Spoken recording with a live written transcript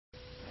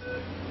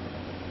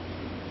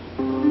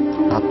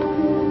Up.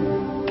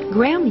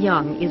 Graham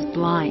Young is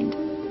blind.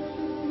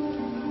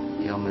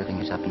 Your moving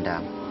is up and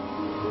down.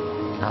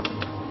 Up.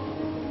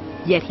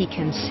 Yet he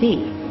can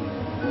see.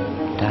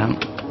 Down.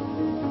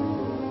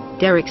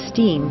 Derek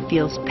Steen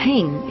feels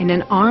pain in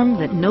an arm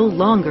that no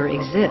longer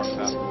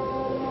exists.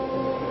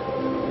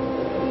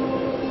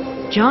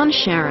 John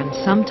Sharon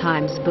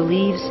sometimes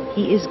believes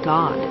he is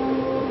God.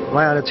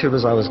 My attitude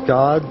was I was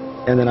God,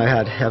 and then I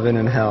had heaven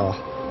and hell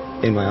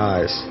in my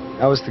eyes.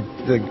 I was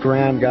the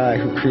grand guy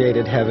who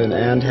created heaven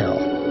and hell.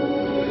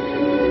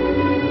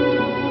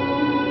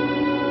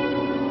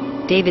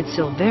 David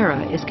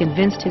Silvera is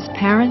convinced his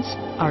parents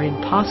are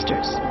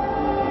imposters.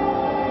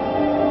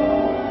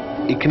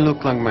 It can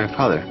look like my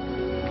father.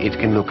 It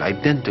can look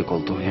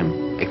identical to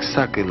him,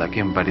 exactly like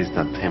him, but it's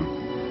not him.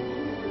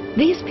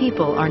 These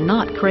people are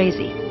not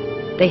crazy.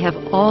 They have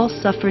all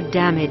suffered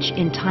damage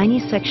in tiny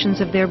sections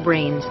of their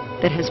brains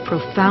that has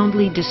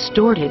profoundly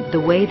distorted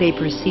the way they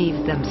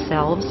perceive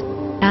themselves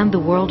and the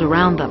world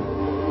around them.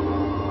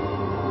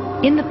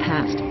 In the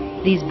past,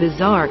 these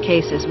bizarre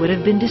cases would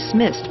have been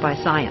dismissed by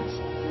science.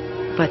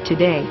 But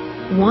today,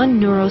 one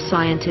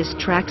neuroscientist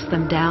tracks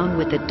them down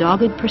with the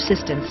dogged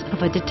persistence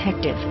of a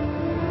detective.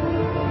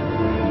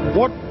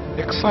 What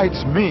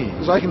excites me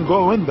is I can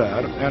go in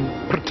there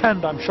and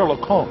pretend I'm Sherlock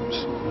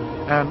Holmes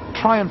and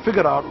try and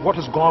figure out what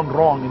has gone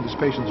wrong in this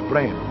patient's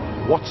brain,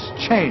 what's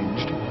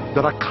changed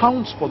that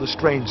accounts for the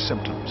strange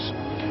symptoms.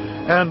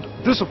 And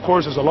this, of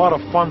course, is a lot of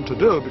fun to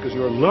do because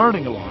you're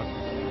learning a lot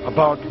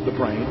about the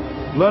brain,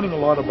 learning a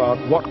lot about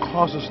what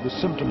causes the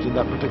symptoms in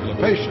that particular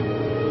patient.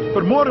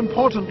 But more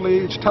importantly,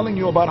 it's telling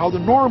you about how the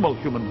normal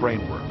human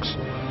brain works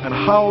and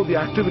how the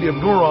activity of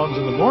neurons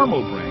in the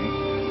normal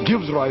brain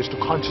gives rise to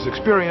conscious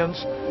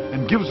experience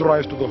and gives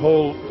rise to the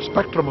whole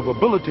spectrum of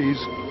abilities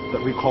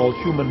that we call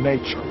human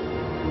nature.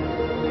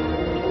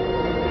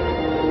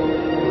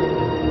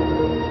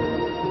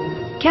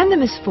 Can the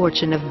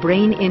misfortune of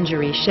brain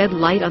injury shed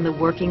light on the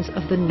workings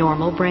of the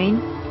normal brain?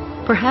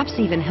 Perhaps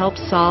even help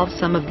solve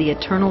some of the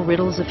eternal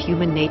riddles of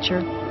human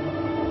nature?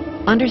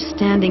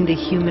 Understanding the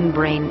human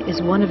brain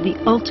is one of the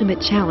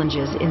ultimate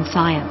challenges in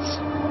science.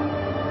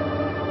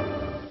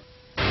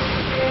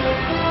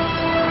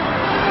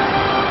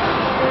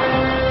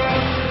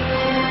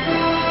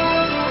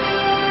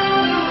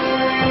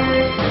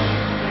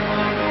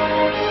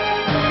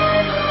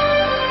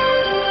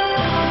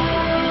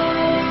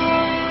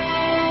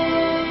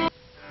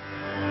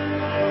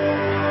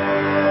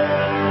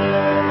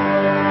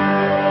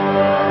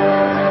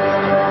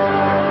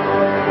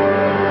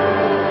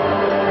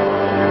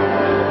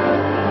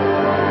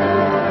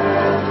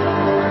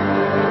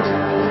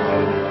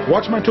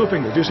 Watch my two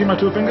fingers. Do you see my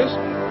two fingers?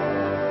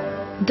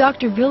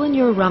 Dr.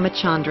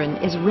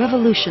 Ramachandran is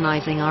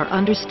revolutionizing our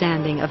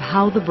understanding of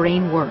how the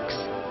brain works.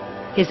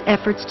 His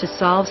efforts to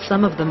solve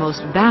some of the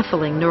most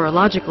baffling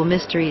neurological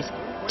mysteries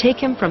take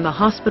him from the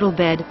hospital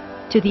bed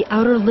to the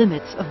outer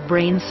limits of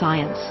brain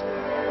science.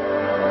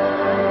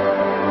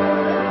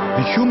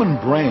 The human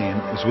brain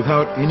is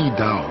without any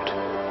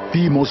doubt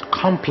the most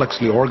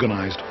complexly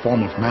organized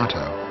form of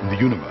matter in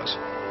the universe.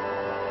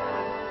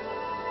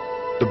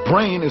 The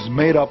brain is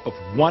made up of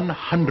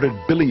 100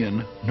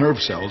 billion nerve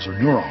cells or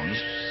neurons.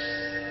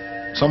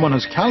 Someone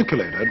has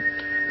calculated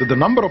that the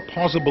number of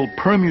possible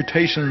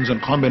permutations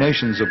and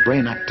combinations of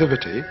brain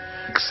activity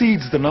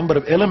exceeds the number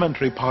of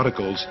elementary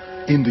particles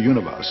in the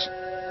universe.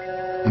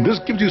 And this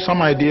gives you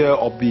some idea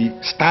of the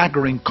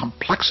staggering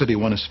complexity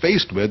one is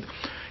faced with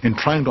in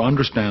trying to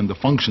understand the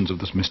functions of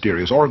this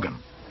mysterious organ.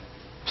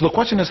 So the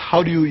question is,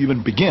 how do you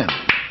even begin?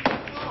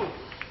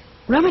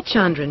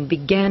 Ramachandran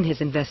began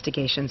his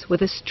investigations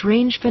with a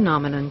strange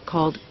phenomenon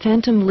called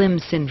phantom limb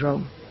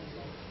syndrome.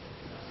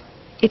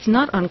 It's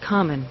not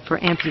uncommon for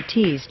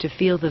amputees to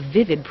feel the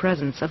vivid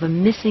presence of a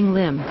missing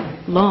limb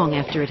long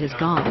after it has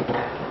gone.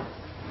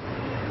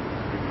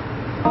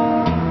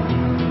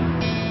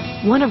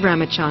 One of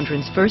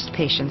Ramachandran's first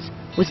patients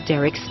was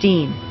Derek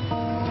Steen.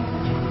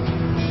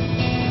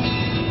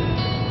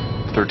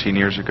 13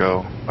 years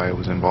ago, I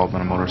was involved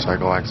in a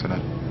motorcycle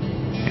accident,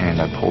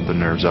 and I pulled the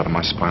nerves out of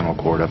my spinal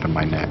cord up in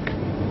my neck.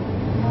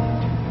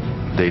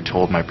 They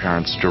told my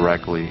parents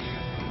directly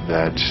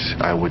that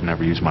I would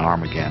never use my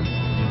arm again.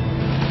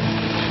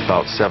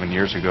 About 7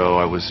 years ago,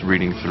 I was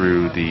reading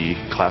through the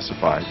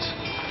classifieds,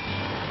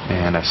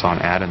 and I saw an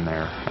ad in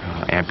there,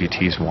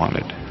 amputees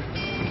wanted.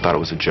 I thought it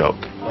was a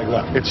joke. Like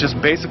what? It's just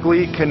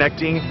basically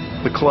connecting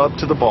the club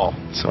to the ball.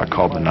 So I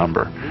called the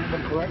number,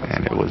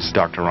 and it was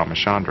Dr.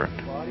 Ramachandran.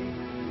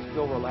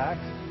 Still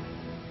relaxed.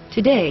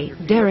 Today,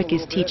 Derek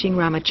is teaching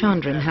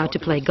Ramachandran how to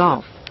play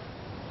golf.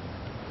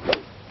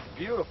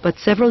 But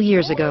several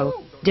years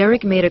ago,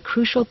 Derek made a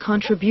crucial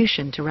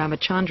contribution to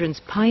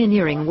Ramachandran's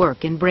pioneering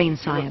work in brain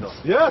science.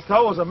 Yes,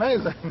 that was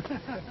amazing.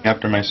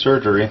 After my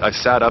surgery, I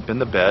sat up in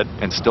the bed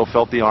and still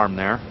felt the arm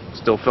there,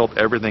 still felt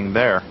everything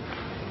there.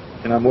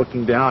 And I'm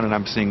looking down and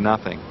I'm seeing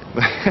nothing.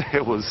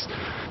 It was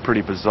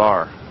pretty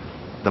bizarre.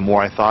 The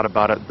more I thought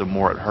about it, the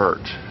more it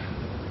hurt.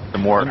 The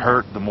more it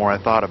hurt, the more I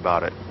thought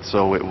about it.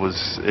 So it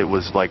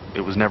was like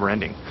it was never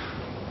ending.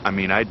 I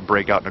mean, I'd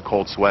break out in a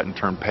cold sweat and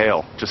turn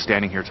pale just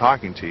standing here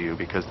talking to you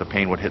because the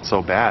pain would hit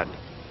so bad.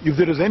 If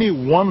there is any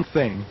one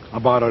thing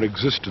about our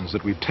existence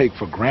that we take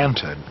for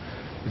granted,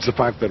 it's the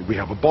fact that we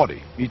have a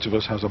body. Each of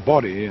us has a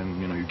body,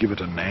 and you give it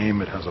a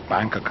name, it has a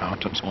bank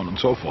account, and so on and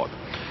so forth.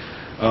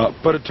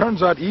 But it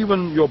turns out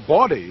even your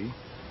body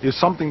is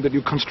something that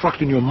you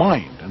construct in your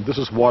mind, and this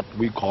is what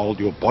we call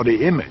your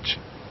body image.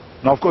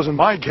 Now, of course, in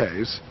my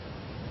case,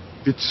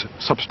 it's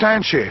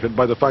substantiated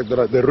by the fact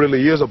that there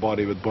really is a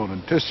body with bone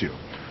and tissue.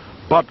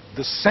 But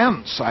the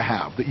sense I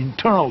have, the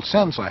internal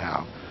sense I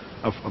have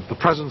of the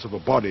presence of a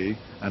body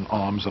and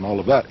arms and all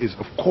of that is,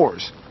 of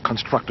course,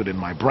 constructed in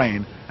my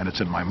brain, and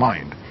it's in my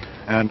mind.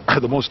 And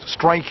the most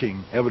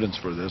striking evidence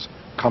for this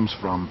comes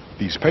from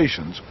these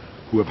patients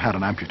who have had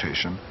an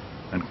amputation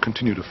and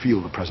continue to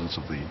feel the presence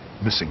of the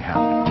missing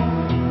hand.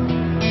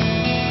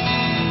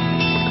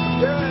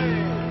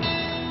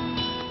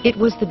 It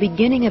was the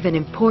beginning of an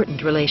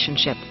important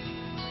relationship.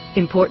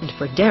 Important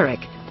for Derek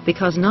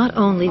because not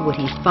only would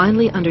he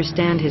finally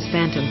understand his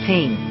phantom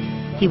pain,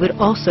 he would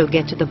also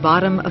get to the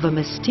bottom of a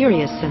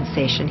mysterious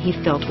sensation he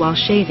felt while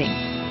shaving.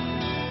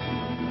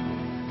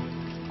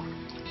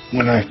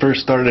 When I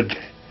first started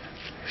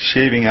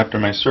shaving after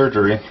my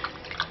surgery,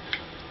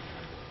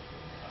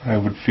 I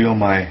would feel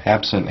my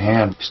absent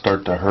hand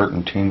start to hurt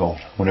and tingle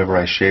whenever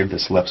I shaved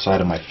this left side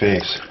of my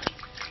face.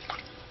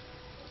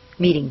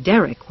 Meeting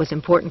Derek was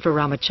important for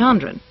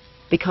Ramachandran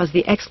because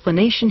the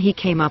explanation he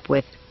came up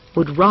with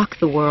would rock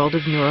the world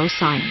of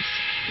neuroscience.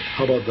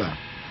 How about that?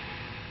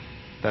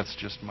 That's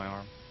just my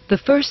arm. The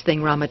first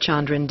thing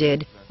Ramachandran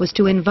did was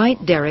to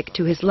invite Derek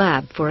to his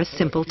lab for a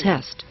simple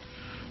test.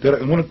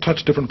 Derek, I want to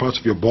touch different parts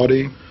of your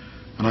body,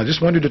 and I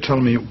just want you to tell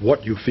me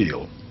what you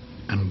feel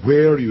and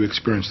where you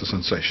experience the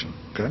sensation,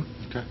 okay?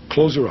 Okay.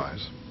 Close your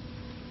eyes.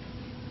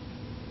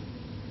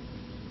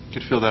 You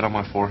could feel that on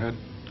my forehead?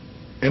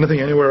 Anything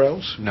anywhere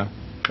else? No.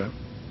 Okay.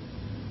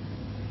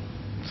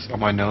 It's on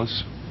my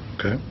nose.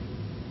 Okay.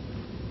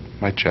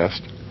 My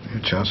chest.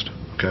 Your chest.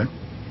 Okay.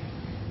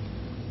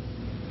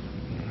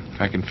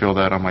 I can feel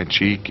that on my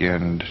cheek,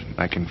 and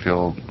I can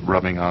feel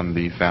rubbing on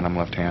the phantom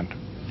left hand.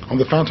 On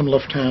the phantom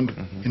left hand,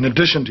 in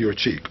addition to your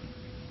cheek,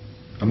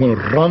 I'm going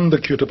to run the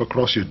Q-tip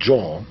across your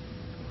jaw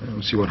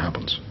and see what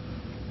happens.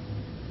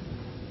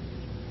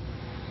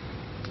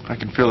 I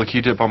can feel a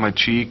Q-tip on my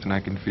cheek, and I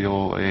can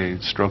feel a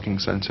stroking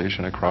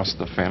sensation across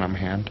the phantom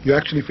hand. You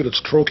actually feel it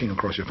stroking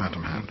across your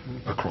phantom hand,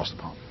 across the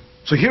palm.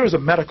 So here is a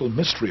medical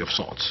mystery of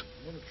sorts.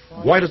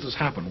 Why does this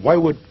happen? Why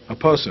would a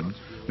person,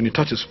 when you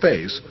touch his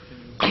face,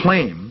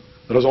 claim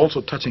that is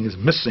also touching his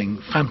missing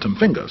phantom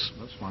fingers?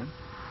 That's fine.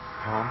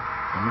 Palm,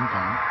 thumb and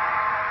palm.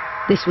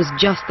 This was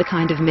just the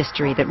kind of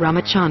mystery that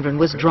Ramachandran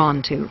was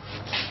drawn to,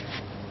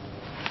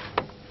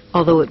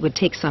 although it would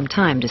take some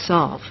time to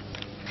solve.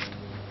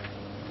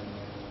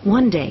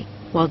 One day,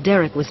 while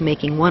Derek was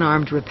making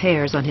one-armed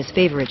repairs on his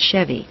favorite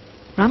Chevy,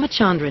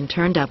 Ramachandran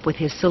turned up with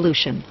his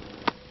solution.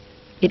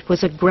 It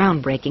was a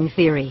groundbreaking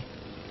theory.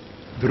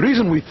 The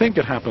reason we think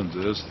it happens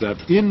is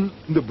that in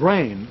the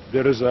brain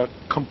there is a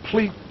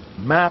complete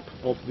map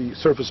of the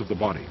surface of the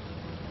body.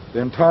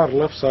 The entire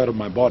left side of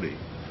my body,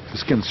 the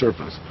skin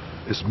surface,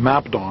 is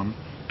mapped on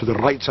to the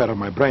right side of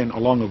my brain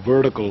along a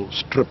vertical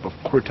strip of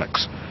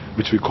cortex,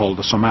 which we call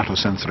the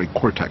somatosensory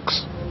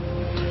cortex.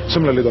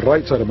 Similarly, the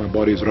right side of my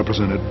body is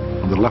represented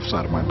on the left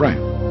side of my brain.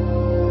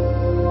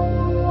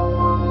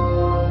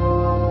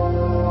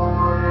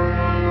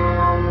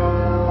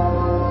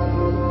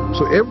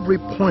 So every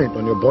point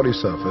on your body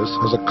surface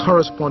has a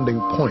corresponding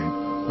point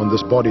on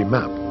this body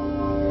map.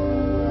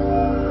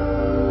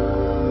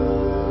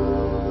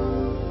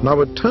 Now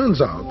it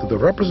turns out that the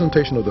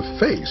representation of the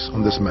face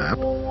on this map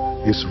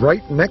is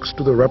right next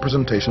to the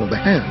representation of the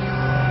hand.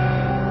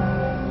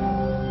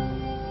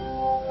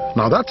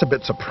 Now that's a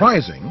bit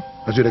surprising,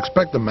 as you'd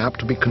expect the map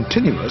to be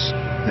continuous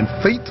and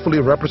faithfully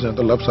represent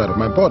the left side of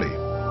my body.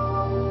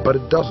 But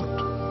it doesn't.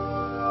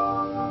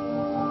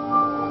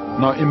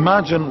 Now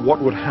imagine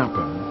what would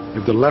happen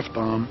if the left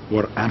arm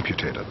were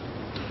amputated.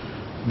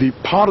 The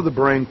part of the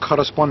brain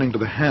corresponding to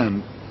the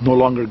hand no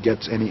longer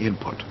gets any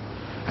input,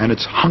 and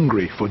it's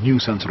hungry for new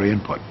sensory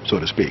input, so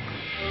to speak.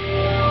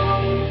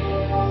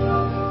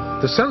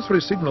 The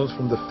sensory signals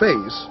from the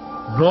face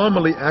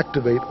normally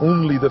activate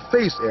only the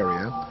face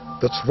area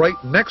that's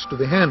right next to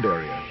the hand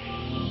area,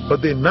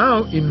 but they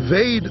now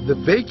invade the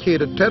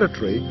vacated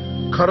territory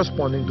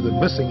corresponding to the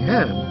missing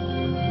hand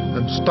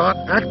and start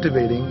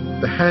activating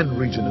the hand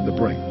region in the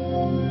brain.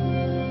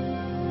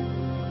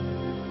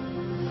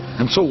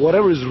 And so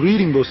whatever is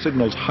reading those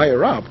signals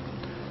higher up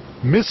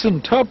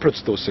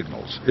misinterprets those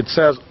signals. It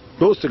says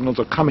those signals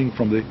are coming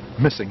from the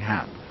missing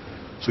hand.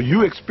 So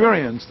you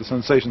experience the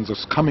sensations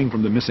as coming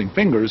from the missing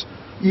fingers,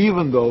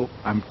 even though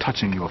I'm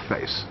touching your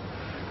face.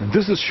 And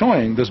this is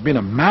showing there's been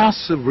a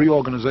massive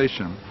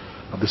reorganization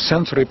of the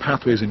sensory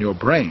pathways in your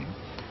brain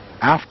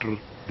after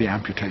the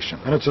amputation.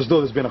 And it's as though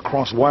there's been a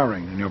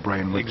cross-wiring in your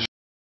brain, which